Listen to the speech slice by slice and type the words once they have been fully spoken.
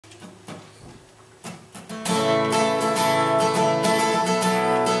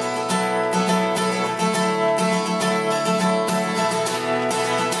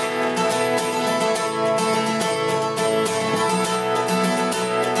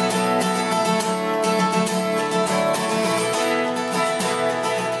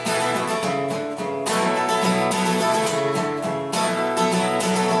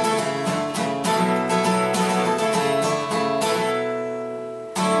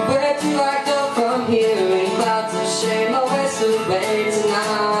where do I go from here? In clouds of shame I waste away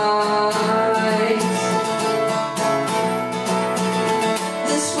tonight.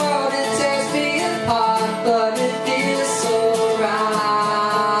 This world, it tears me apart, but it feels so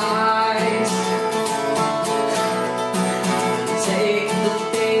right. Take the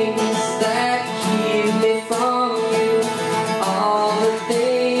things that keep me from you, all the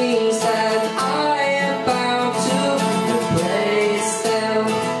things that I am bound to, replace them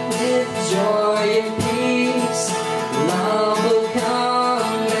with joy and peace. Love will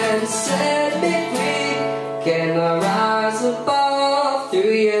come and set me free. Can I rise above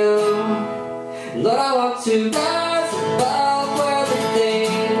through you? Lord, I want to rise above worldly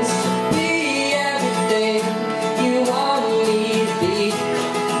things, to be everything you want me to be.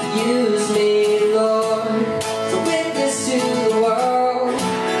 Use me, Lord, to witness to the world,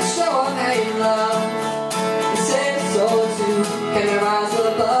 show them how you love, and save a soul too. Can I rise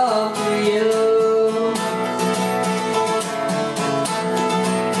above through you?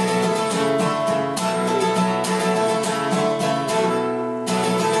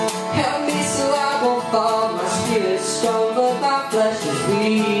 Help me so I won't fall. My spirit's strong, but my flesh is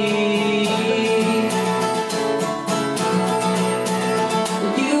weak.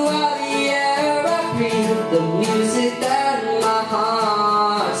 You are the air I breathe, the music that my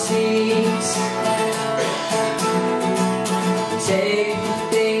heart seeks. Take the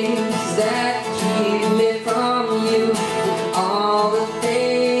things that keep me from you, all the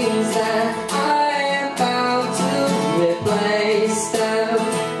things that I am bound to, replace them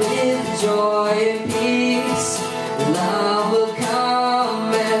with joy and peace. Love will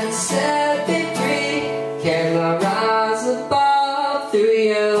come and set me free. Can I rise above through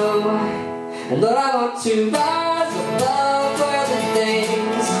you? And Lord, I want to rise above worldly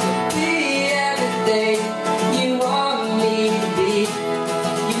things, to be everything you want me to be.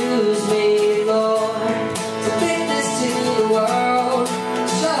 Use me, Lord, to witness to the world,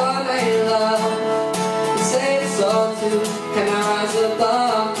 show them how you love, and save a soul too. Can I rise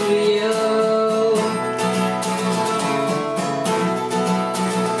above through you?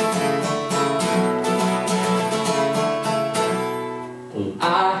 And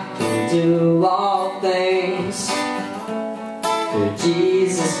I can do all things through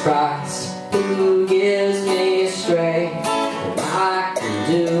Jesus Christ, who gives me strength. And I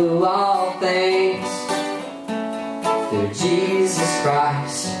can do all things through Jesus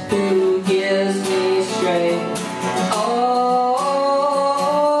Christ, who gives me strength. Oh, oh,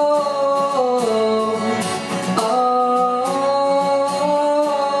 oh,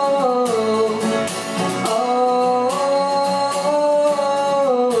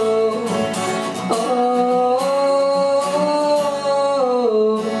 oh.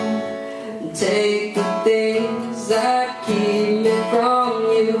 Take the things that keep me from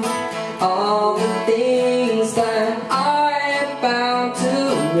you, all the things that I am bound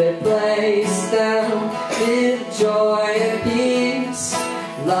to, replace them with joy and peace.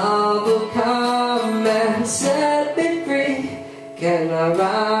 Love will come and set me free. Can I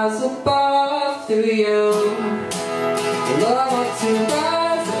rise above through you? Lord, I want to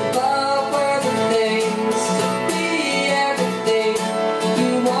rise above worldly things, to be everything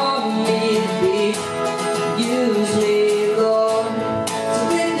you want me to be. Use me, Lord, to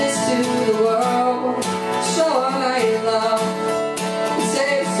witness to the world.